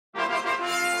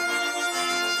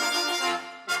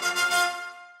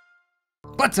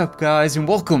What's up guys, and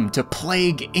welcome to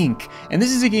Plague Inc. And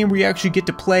this is a game where you actually get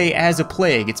to play as a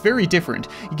plague. It's very different.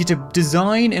 You get to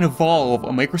design and evolve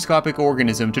a microscopic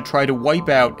organism to try to wipe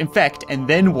out, infect, and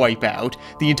then wipe out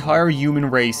the entire human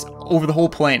race over the whole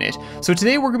planet. So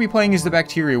today we're going to be playing as the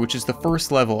bacteria, which is the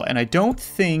first level, and I don't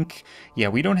think,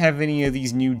 we don't have any of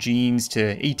these new genes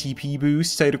to ATP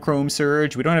boost, cytochrome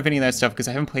surge. We don't have any of that stuff because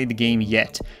I haven't played the game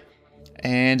yet.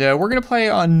 And we're going to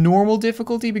play on normal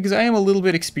difficulty because I am a little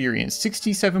bit experienced.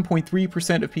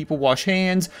 67.3% of people wash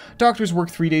hands, doctors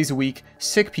work 3 days a week,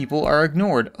 sick people are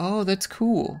ignored. Oh, that's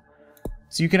cool.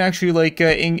 So you can actually,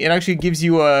 it actually gives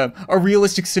you a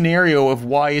realistic scenario of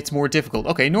why it's more difficult.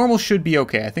 Okay, normal should be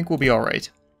okay. I think we'll be alright.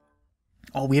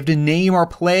 Oh, we have to name our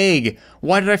plague.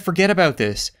 Why did I forget about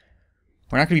this?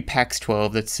 We're not going to be PAX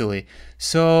 12, that's silly.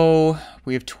 So,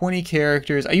 we have 20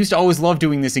 characters. I used to always love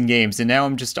doing this in games, and now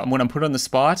when I'm put on the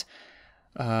spot,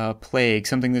 plague,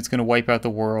 something that's going to wipe out the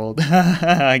world.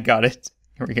 I got it.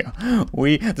 Here we go.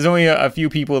 There's only a few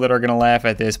people that are going to laugh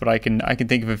at this, but I can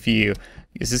think of a few.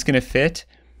 Is this going to fit?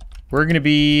 We're going to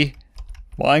be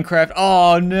Minecraft.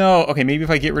 Oh, no. Okay, maybe if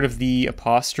I get rid of the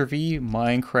apostrophe,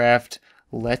 Minecraft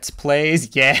Let's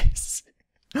Plays. Yes.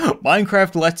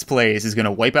 Minecraft Let's Plays is gonna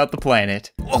wipe out the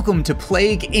planet. Welcome to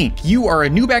Plague Inc. You are a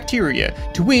new bacteria.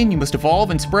 To win, you must evolve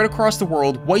and spread across the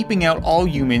world, wiping out all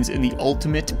humans in the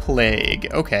ultimate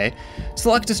plague. Okay.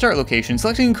 Select a start location.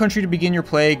 Selecting a country to begin your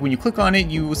plague. When you click on it,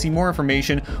 you will see more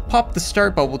information. Pop the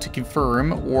start bubble to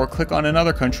confirm, or click on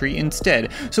another country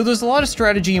instead. So there's a lot of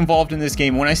strategy involved in this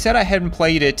game. When I said I haven't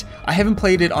played it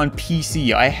on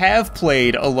PC. I have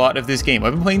played a lot of this game.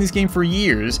 I've been playing this game for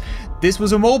years. This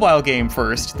was a mobile game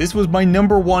first. This was my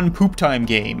 #1 poop time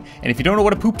game. And if you don't know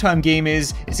what a poop time game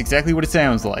is, it's exactly what it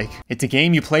sounds like. It's a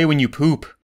game you play when you poop.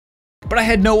 But I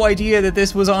had no idea that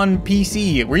this was on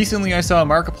PC. Recently I saw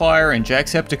Markiplier and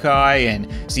Jacksepticeye and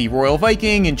see Royal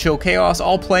Viking and Chill Chaos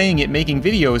all playing it, making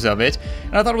videos of it.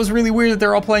 And I thought it was really weird that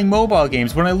they're all playing mobile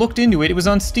games. When I looked into it, it was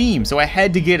on Steam. So I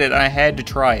had to get it and I had to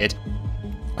try it.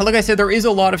 Like I said, there is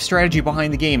a lot of strategy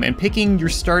behind the game, and picking your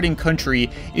starting country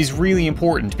is really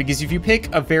important, because if you pick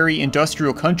a very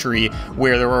industrial country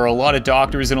where there are a lot of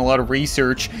doctors and a lot of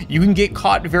research, you can get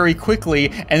caught very quickly,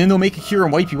 and then they'll make a cure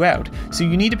and wipe you out. So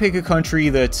you need to pick a country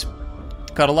that's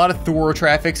got a lot of thorough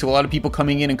traffic, so a lot of people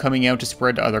coming in and coming out to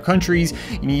spread to other countries.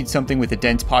 You need something with a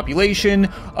dense population,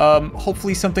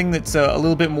 hopefully something that's a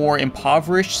little bit more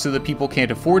impoverished so that people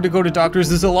can't afford to go to doctors.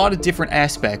 There's a lot of different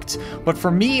aspects, but for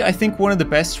me, I think one of the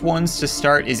best ones to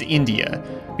start is India,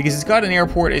 because it's got an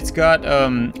airport, it's got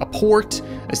a port,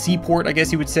 a seaport, I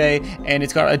guess you would say, and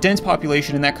it's got a dense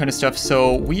population and that kind of stuff,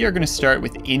 so we are going to start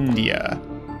with India.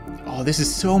 Oh, this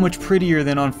is so much prettier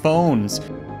than on phones.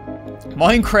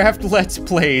 Minecraft Let's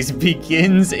Plays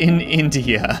begins in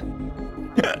India.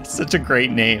 Such a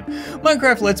great name.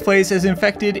 Minecraft Let's Plays has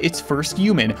infected its first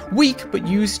human. Weak, but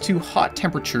used to hot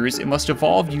temperatures, it must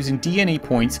evolve using DNA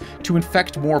points to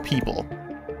infect more people.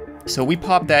 So we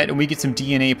pop that and we get some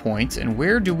DNA points, and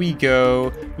where do we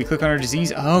go? We click on our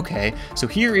disease. Okay, so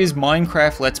here is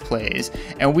Minecraft Let's Plays,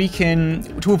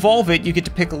 and to evolve it, you get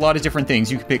to pick a lot of different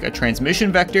things. You can pick a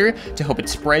transmission vector to help it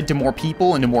spread to more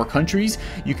people and to more countries.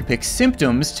 You can pick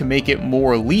symptoms to make it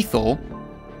more lethal.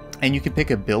 And you can pick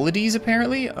abilities,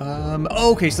 apparently.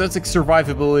 Okay, so that's like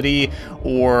survivability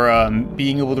or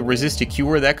being able to resist a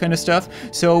cure, that kind of stuff.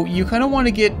 So you kind of want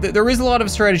to get, there is a lot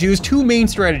of strategy. There's two main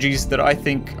strategies that I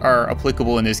think are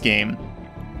applicable in this game.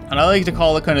 And I like to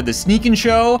call it kind of the sneak and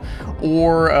show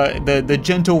or the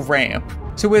gentle ramp.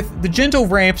 So with the gentle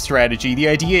ramp strategy, the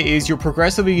idea is you're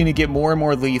progressively going to get more and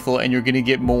more lethal, and you're going to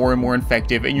get more and more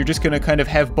infective, and you're just going to kind of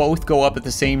have both go up at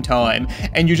the same time,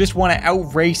 and you just want to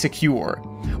outrace a cure.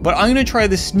 But I'm going to try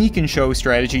the sneak and show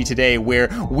strategy today, where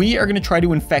we are going to try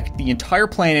to infect the entire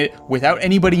planet without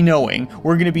anybody knowing.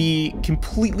 We're going to be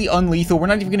completely unlethal, we're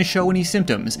not even going to show any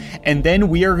symptoms, and then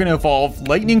we are going to evolve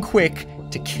lightning quick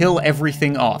to kill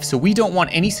everything off. So we don't want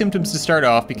any symptoms to start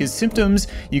off, because symptoms,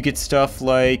 you get stuff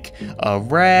like a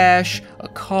rash, a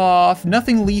cough,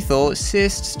 nothing lethal,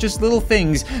 cysts, just little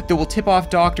things that will tip off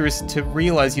doctors to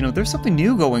realize, there's something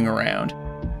new going around.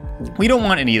 We don't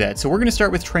want any of that, so we're gonna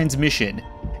start with transmission.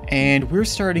 And we're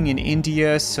starting in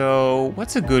India, so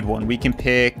what's a good one? We can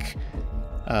pick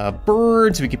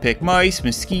birds, we can pick mice,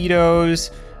 mosquitoes,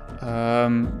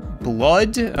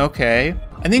 blood, okay.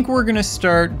 I think we're gonna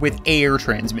start with air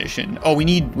transmission. Oh, we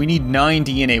need 9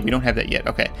 DNA. We don't have that yet.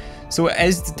 Okay. So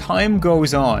as the time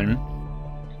goes on,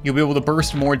 you'll be able to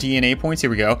burst more DNA points.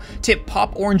 Here we go. Tip,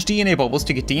 pop orange DNA bubbles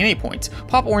to get DNA points.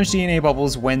 Pop orange DNA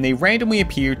bubbles when they randomly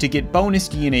appear to get bonus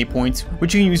DNA points,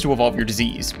 which you can use to evolve your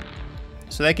disease.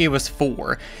 So that gave us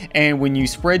 4. And when you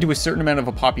spread to a certain amount of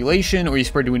a population or you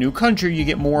spread to a new country, you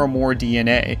get more and more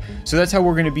DNA. So that's how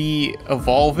we're going to be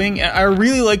evolving. And I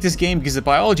really like this game because the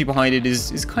biology behind it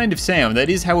is kind of sound. That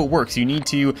is how it works. You need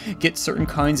to get certain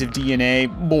kinds of DNA,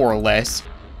 more or less.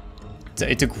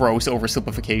 It's a gross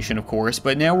oversimplification, of course.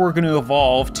 But now we're going to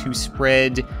evolve to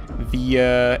spread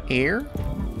via air.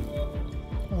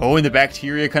 Oh, and the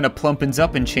bacteria kind of plumpens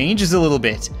up and changes a little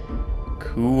bit.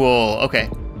 Cool. Okay.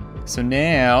 So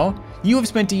now, you have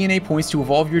spent DNA points to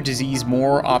evolve your disease.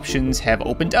 More options have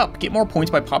opened up. Get more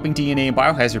points by popping DNA in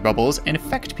biohazard bubbles and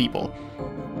infect people.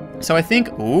 So I think,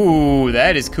 ooh,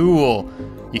 that is cool.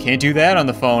 You can't do that on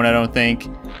the phone, I don't think.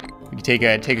 We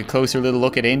can take a closer little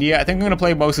look at India. I think I'm going to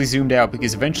play mostly zoomed out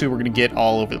because eventually we're going to get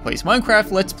all over the place.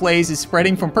 Minecraft Let's Plays is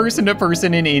spreading from person to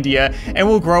person in India and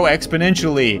will grow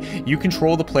exponentially. You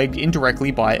control the plague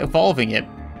indirectly by evolving it.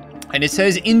 And it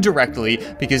says indirectly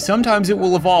because sometimes it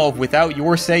will evolve without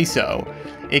your say-so.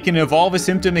 It can evolve a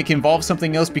symptom, it can evolve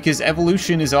something else because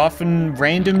evolution is often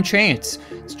random chance.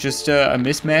 It's just a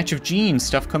mismatch of genes,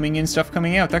 stuff coming in, stuff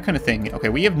coming out, that kind of thing. Okay,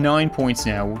 we have 9 points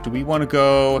now. Do we want to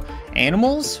go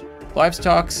animals?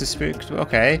 Livestock, suspect,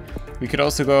 okay. We could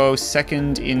also go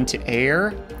second into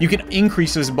air. You can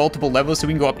increase those multiple levels so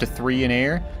we can go up to 3 in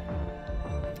air.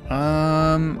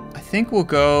 I think we'll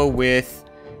go with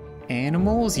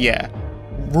animals, yeah.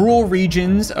 Rural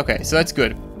regions, okay, so that's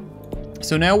good.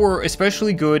 So now we're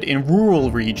especially good in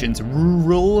rural regions.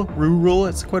 Rural,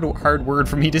 it's quite a hard word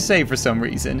for me to say for some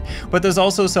reason. But there's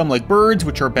also some like birds,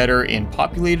 which are better in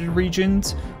populated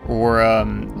regions, or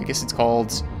I guess it's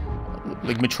called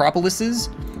like metropolises.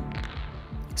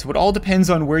 So it all depends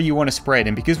on where you want to spread.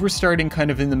 And because we're starting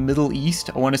kind of in the Middle East,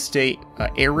 I want to stay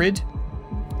arid.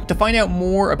 To find out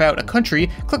more about a country,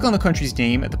 click on the country's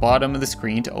name at the bottom of the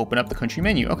screen to open up the country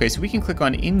menu. Okay, so we can click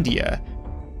on India.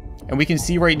 And we can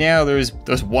see right now there's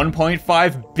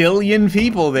 1.5 billion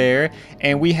people there,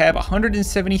 and we have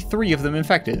 173 of them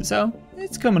infected, so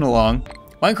it's coming along.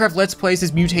 Minecraft Let's Plays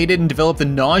has mutated and developed the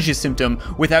nausea symptom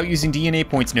without using DNA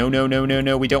points. No,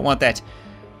 we don't want that.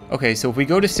 Okay, so if we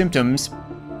go to symptoms,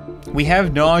 we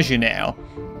have nausea now.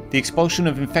 The expulsion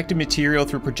of infected material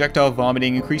through projectile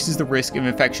vomiting increases the risk of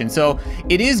infection. So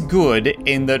it is good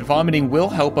in that vomiting will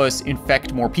help us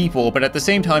infect more people, but at the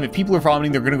same time, if people are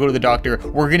vomiting, they're gonna go to the doctor,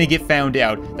 we're gonna get found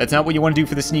out. That's not what you wanna do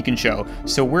for the sneak and show.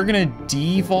 So we're gonna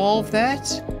devolve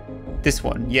that? This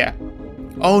one, yeah.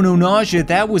 Oh no, nausea,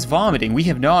 that was vomiting. We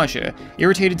have nausea.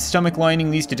 Irritated stomach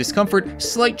lining leads to discomfort,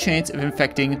 slight chance of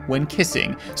infecting when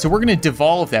kissing. So we're gonna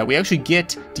devolve that. We actually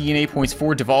get DNA points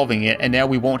for devolving it, and now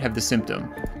we won't have the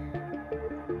symptom.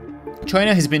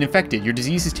 China has been infected. Your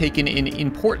disease has taken an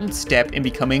important step in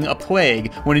becoming a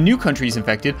plague. When a new country is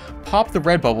infected, pop the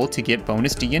red bubble to get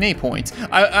bonus DNA points.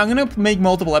 I'm gonna make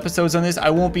multiple episodes on this.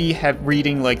 I won't be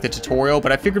reading like the tutorial,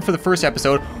 but I figured for the first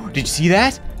episode, did you see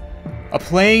that? A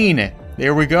plane.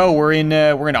 There we go. We're in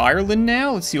Ireland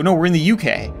now. Let's see. Oh, no, we're in the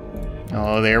UK.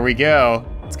 Oh, there we go.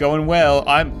 It's going well.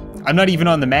 I'm not even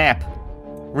on the map.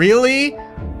 Really?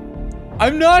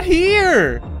 I'm not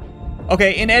here.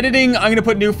 Okay, in editing, I'm gonna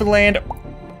put Newfoundland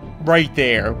right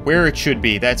there, where it should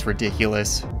be. That's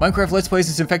ridiculous. Minecraft Let's Plays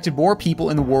has infected more people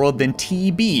in the world than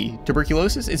TB.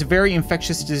 Tuberculosis is a very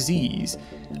infectious disease.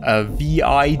 A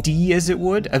VID, as it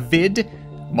would. A vid.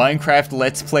 Minecraft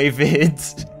Let's Play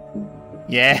vids.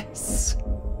 Yes.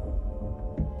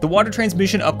 The water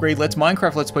transmission upgrade lets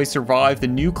Minecraft Let's Play survive the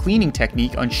new cleaning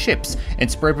technique on ships and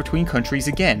spread between countries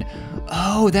again.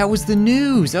 Oh, that was the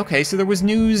news. Okay, so there was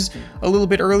news a little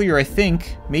bit earlier, I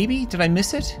think. Maybe? Did I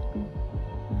miss it?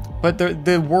 But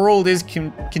the world is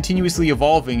continuously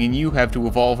evolving, and you have to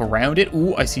evolve around it.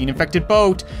 Ooh, I see an infected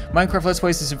boat. Minecraft Let's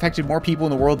Plays has infected more people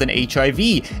in the world than HIV.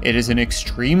 It is an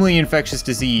extremely infectious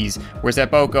disease. Where's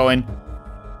that boat going?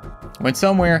 Went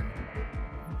somewhere.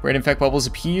 Red infect bubbles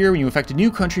appear when you infect a new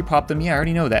country, pop them. Yeah, I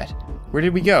already know that. Where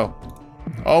did we go?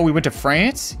 Oh, we went to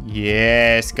France?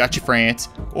 Yes, gotcha, France.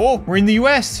 Oh, we're in the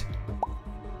US.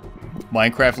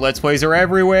 Minecraft Let's Plays are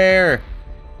everywhere.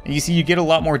 And you see, you get a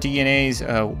lot more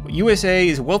DNAs. USA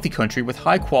is a wealthy country with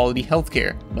high quality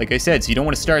healthcare. Like I said, so you don't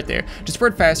want to start there. To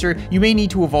spread faster, you may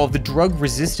need to evolve the drug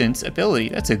resistance ability.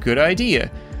 That's a good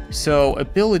idea. So,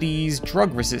 abilities,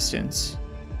 drug resistance.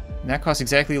 And that costs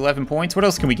exactly 11 points. What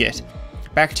else can we get?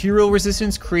 Bacterial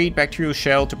resistance, create bacterial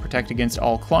shell to protect against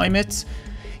all climates.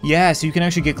 Yeah, so you can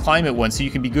actually get climate ones, so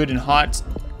you can be good in hot,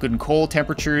 good in cold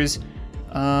temperatures.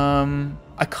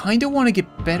 I kind of want to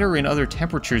get better in other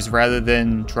temperatures rather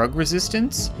than drug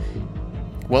resistance.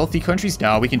 Wealthy countries?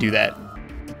 No, we can do that.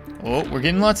 Oh, we're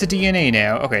getting lots of DNA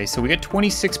now. Okay, so we got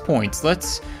 26 points.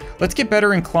 Let's get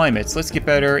better in climates. Let's get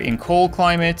better in cold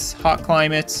climates, hot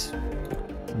climates.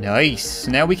 Nice.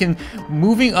 So now we can,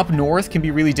 moving up north can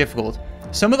be really difficult.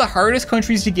 Some of the hardest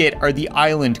countries to get are the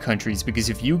island countries, because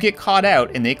if you get caught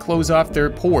out and they close off their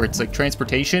ports, like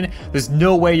transportation, there's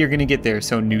no way you're gonna get there.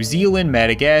 So New Zealand,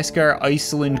 Madagascar,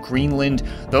 Iceland, Greenland,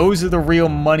 those are the real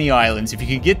money islands. If you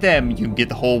can get them, you can get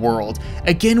the whole world.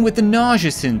 Again with the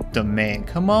nausea symptom, man,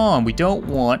 come on, we don't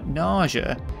want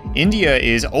nausea. India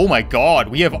is, oh my God,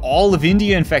 we have all of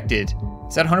India infected.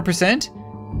 Is that 100%?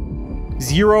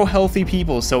 0 healthy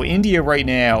people. So India right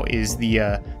now is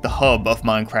the hub of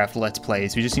Minecraft Let's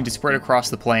Plays. We just need to spread across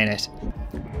the planet.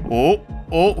 Oh,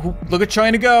 look at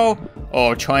China go.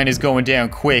 Oh, China's going down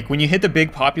quick. When you hit the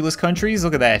big populous countries,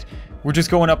 look at that. We're just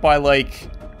going up by like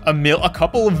a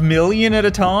couple of million at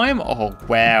a time. Oh,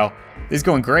 wow. This is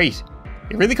going great.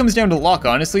 It really comes down to luck,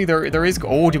 honestly. There is,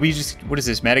 oh, did we just, what is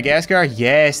this, Madagascar?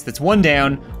 Yes, that's 1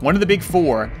 down. One of the big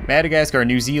 4. Madagascar,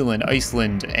 New Zealand,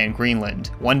 Iceland, and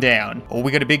Greenland. 1 down. Oh,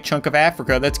 we got a big chunk of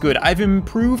Africa, that's good. I've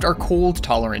improved our cold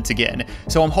tolerance again.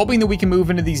 So I'm hoping that we can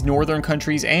move into these northern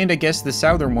countries, and I guess the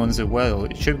southern ones as well.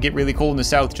 It should get really cold in the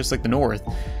south, just like the north.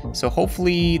 So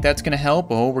hopefully that's gonna help.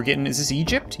 Oh, we're getting, is this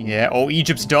Egypt? Yeah, oh,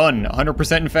 Egypt's done,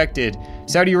 100% infected.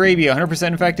 Saudi Arabia, 100%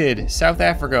 infected. South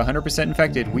Africa, 100%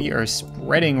 infected. We are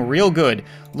spreading real good.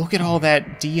 Look at all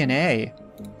that DNA.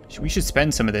 We should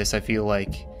spend some of this, I feel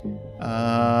like.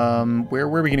 Where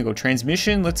are we gonna go?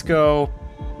 Transmission, let's go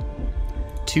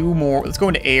 2 more. Let's go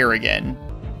into air again.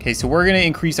 Okay, so we're gonna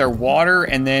increase our water,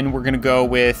 and then we're gonna go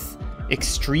with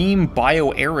extreme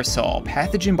bioaerosol.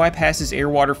 Pathogen bypasses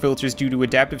air-water filters due to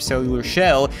adaptive cellular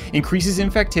shell, increases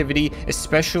infectivity,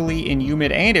 especially in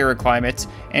humid and arid climates,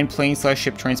 and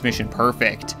plane/ship transmission.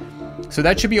 Perfect. So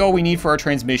that should be all we need for our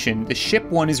transmission. The ship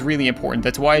one is really important.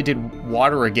 That's why I did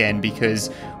water again, because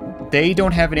they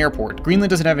don't have an airport. Greenland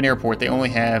doesn't have an airport. They only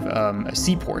have a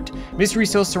seaport. Mystery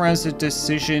still surrounds the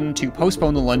decision to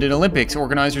postpone the London Olympics.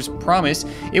 Organizers promise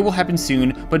it will happen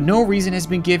soon, but no reason has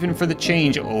been given for the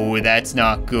change. Oh, that's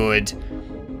not good.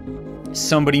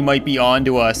 Somebody might be on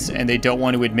to us, and they don't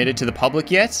want to admit it to the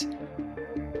public yet?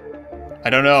 I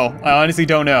don't know. I honestly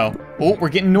don't know. Oh, we're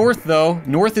getting north, though.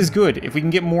 North is good. If we can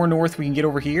get more north, we can get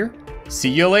over here. See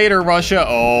you later, Russia.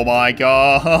 Oh, my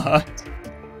God.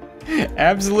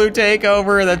 Absolute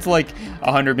takeover. That's like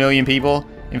 100 million people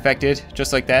infected,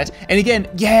 just like that. And again,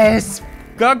 yes!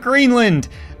 Got Greenland!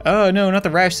 Oh, no, not the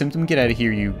rash symptom. Get out of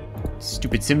here, you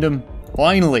stupid symptom.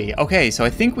 Finally. Okay, so I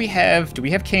think we have... Do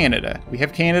we have Canada? We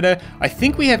have Canada. I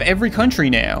think we have every country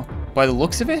now, by the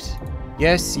looks of it.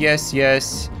 Yes, yes,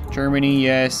 yes. Germany,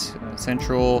 yes.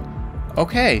 Central.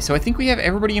 Okay, so I think we have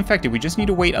everybody infected. We just need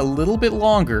to wait a little bit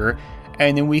longer,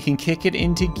 and then we can kick it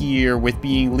into gear with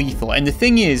being lethal. And the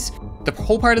thing is, the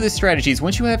whole part of this strategy is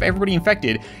once you have everybody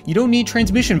infected, you don't need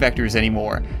transmission vectors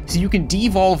anymore. So you can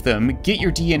devolve them, get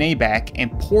your DNA back,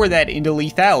 and pour that into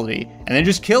lethality, and then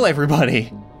just kill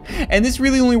everybody. And this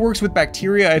really only works with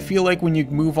bacteria. I feel like when you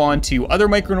move on to other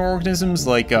microorganisms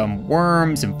like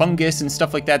worms and fungus and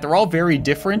stuff like that, they're all very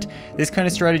different. This kind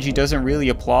of strategy doesn't really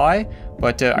apply,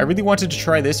 but I really wanted to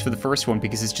try this for the first one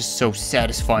because it's just so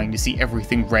satisfying to see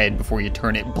everything red before you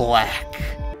turn it black.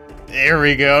 There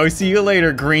we go. See you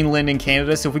later, Greenland and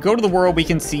Canada. So if we go to the world, we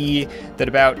can see that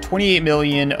about 28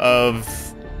 million of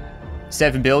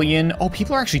 7 billion. Oh,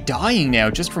 people are actually dying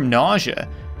now just from nausea.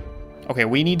 Okay,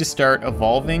 we need to start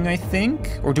evolving, I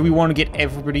think. Or do we want to get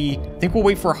everybody... I think we'll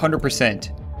wait for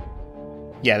 100%.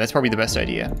 Yeah, that's probably the best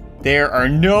idea. There are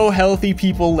no healthy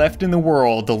people left in the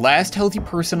world. The last healthy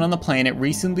person on the planet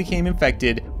recently became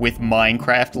infected with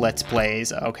Minecraft Let's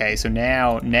Plays. Okay, so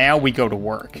now we go to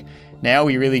work. Now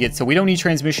we really get... So we don't need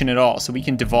transmission at all, so we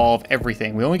can devolve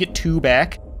everything. We only get 2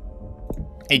 back.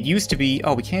 It used to be...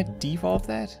 Oh, we can't devolve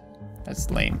that? That's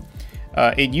lame.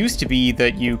 It used to be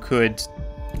that you could...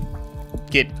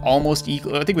 get almost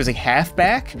equal, I think it was like half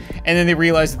back, and then they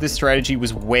realized that this strategy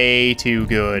was way too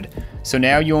good. So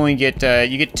now you only get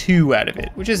you get 2 out of it,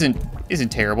 which isn't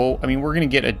terrible. I mean, we're gonna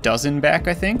get a dozen back,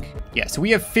 I think. Yeah, so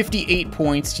we have 58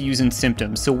 points to use in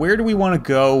symptoms. So where do we want to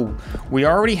go? We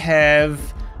already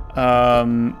have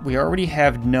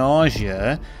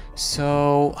nausea.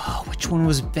 So which one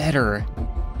was better?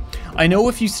 I know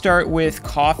if you start with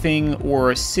coughing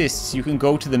or cysts, you can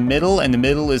go to the middle, and the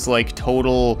middle is like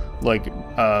total like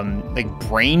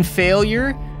brain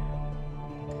failure.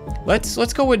 Let's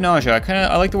go with nausea.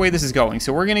 I like the way this is going.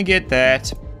 So we're gonna get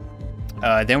that.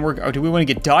 Then do we want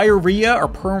to get diarrhea or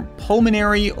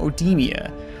pulmonary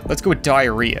edema? Let's go with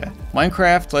diarrhea.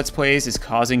 Minecraft Let's Plays is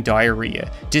causing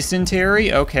diarrhea.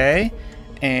 Dysentery, okay.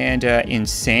 And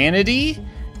insanity.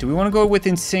 Do we want to go with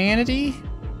insanity?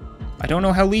 I don't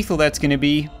know how lethal that's going to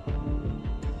be.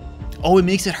 Oh, it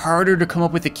makes it harder to come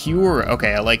up with a cure.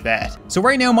 Okay, I like that. So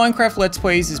right now, Minecraft Let's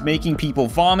Plays is making people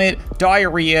vomit,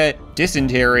 diarrhea,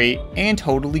 dysentery, and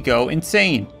totally go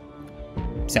insane.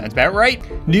 Sounds about right.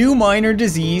 New minor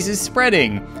disease is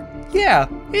spreading. Yeah,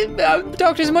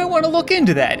 doctors might want to look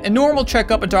into that. A normal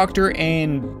checkup, a doctor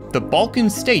in the Balkan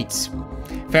states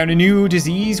found a new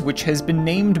disease which has been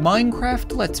named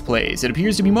Minecraft Let's Plays. It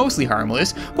appears to be mostly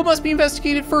harmless, but must be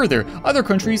investigated further. Other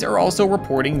countries are also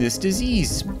reporting this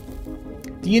disease.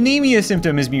 The anemia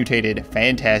symptom is mutated.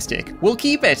 Fantastic. We'll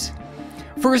keep it.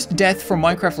 First death from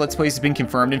Minecraft Let's Plays has been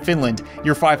confirmed in Finland.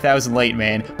 You're 5,000 late,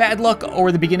 man. Bad luck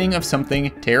or the beginning of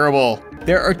something terrible.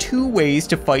 There are 2 ways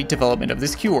to fight development of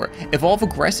this cure. Evolve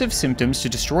aggressive symptoms to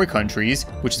destroy countries,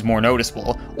 which is more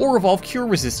noticeable, or evolve cure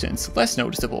resistance, less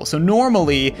noticeable. So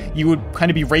normally, you would kind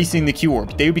of be racing the cure.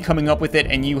 They would be coming up with it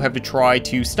and you have to try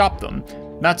to stop them.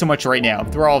 Not so much right now.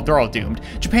 They're all doomed.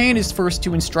 Japan is first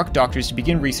to instruct doctors to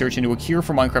begin research into a cure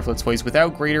for Minecraft Let's Plays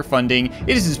without greater funding.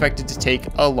 It is expected to take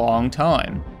a long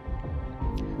time.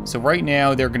 So right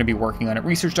now, they're going to be working on it.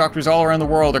 Research doctors all around the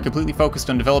world are completely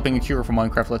focused on developing a cure for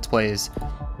Minecraft Let's Plays.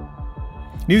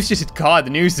 God,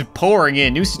 the news is pouring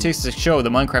in. New statistics show that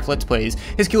Minecraft Let's Plays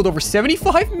has killed over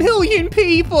 75 million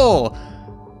people!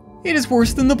 It is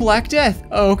worse than the Black Death.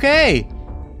 Okay.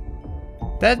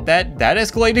 That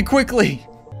escalated quickly.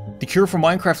 The cure for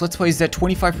Minecraft Let's Plays is at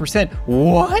 25%.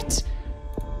 What?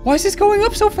 Why is this going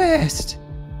up so fast?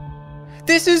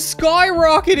 This is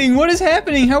skyrocketing! What is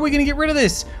happening? How are we gonna get rid of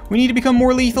this? We need to become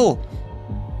more lethal.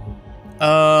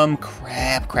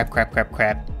 Crap.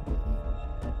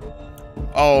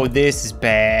 Oh, this is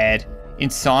bad.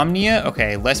 Insomnia?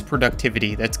 Okay, less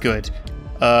productivity. That's good.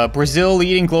 Brazil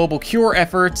leading global cure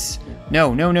efforts. No.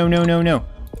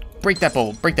 Break that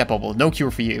bubble. No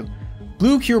cure for you.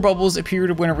 Blue cure bubbles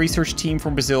appeared when a research team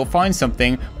from Brazil finds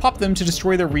something, pop them to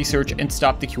destroy their research and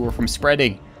stop the cure from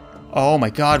spreading. Oh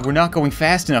my god, we're not going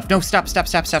fast enough. No, stop.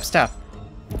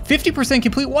 50%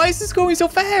 complete. Why is this going so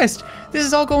fast? This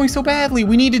is all going so badly.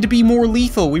 We needed to be more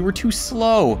lethal. We were too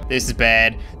slow. This is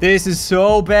bad. This is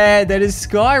so bad. That is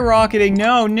skyrocketing.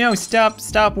 No,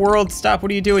 stop, world. Stop.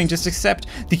 What are you doing? Just accept.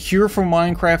 The cure for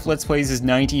Minecraft Let's Plays is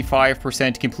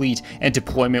 95% complete and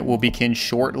deployment will begin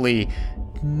shortly.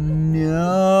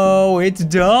 No, it's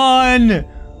done.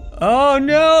 Oh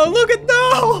no, look at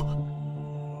no.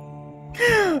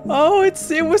 Oh, it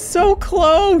was so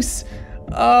close.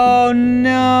 Oh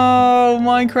no,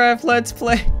 Minecraft Let's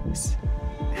Plays.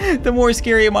 The more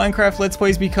scary Minecraft Let's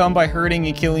Plays become by hurting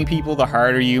and killing people, the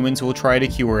harder humans will try to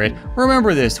cure it.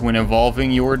 Remember this when evolving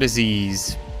your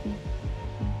disease.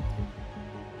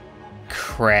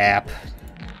 Crap.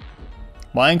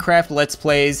 Minecraft Let's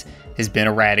Plays has been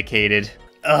eradicated.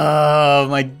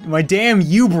 My damn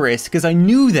hubris, because I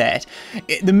knew that.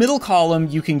 The middle column,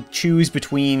 you can choose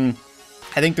between,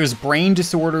 I think there's brain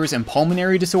disorders and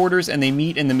pulmonary disorders, and they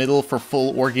meet in the middle for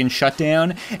full organ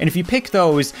shutdown. And if you pick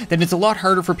those, then it's a lot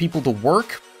harder for people to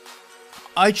work.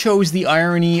 I chose the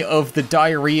irony of the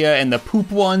diarrhea and the poop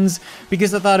ones,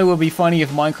 because I thought it would be funny if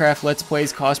Minecraft Let's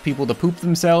Plays caused people to poop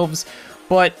themselves.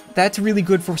 But that's really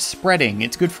good for spreading.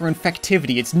 It's good for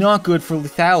infectivity. It's not good for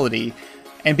lethality.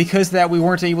 And because of that, we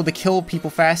weren't able to kill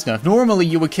people fast enough. Normally,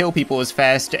 you would kill people as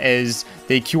fast as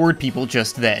they cured people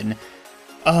just then.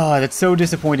 Oh, that's so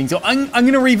disappointing. So I'm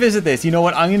gonna revisit this. You know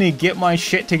what? I'm gonna get my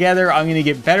shit together. I'm gonna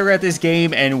get better at this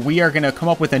game, and we are gonna come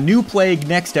up with a new plague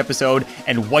next episode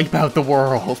and wipe out the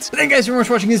world. Thank you guys very much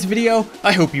for watching this video.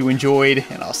 I hope you enjoyed,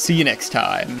 and I'll see you next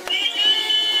time.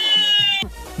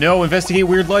 No, investigate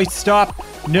weird lights. Stop.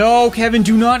 No, Kevin,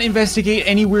 do not investigate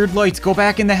any weird lights. Go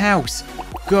back in the house.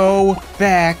 Go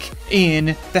back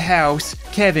in the house,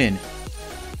 Kevin.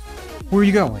 Where are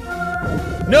you going?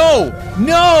 No!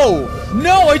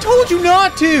 I told you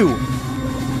not to!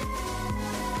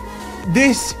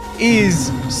 This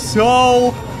is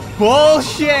so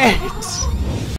bullshit!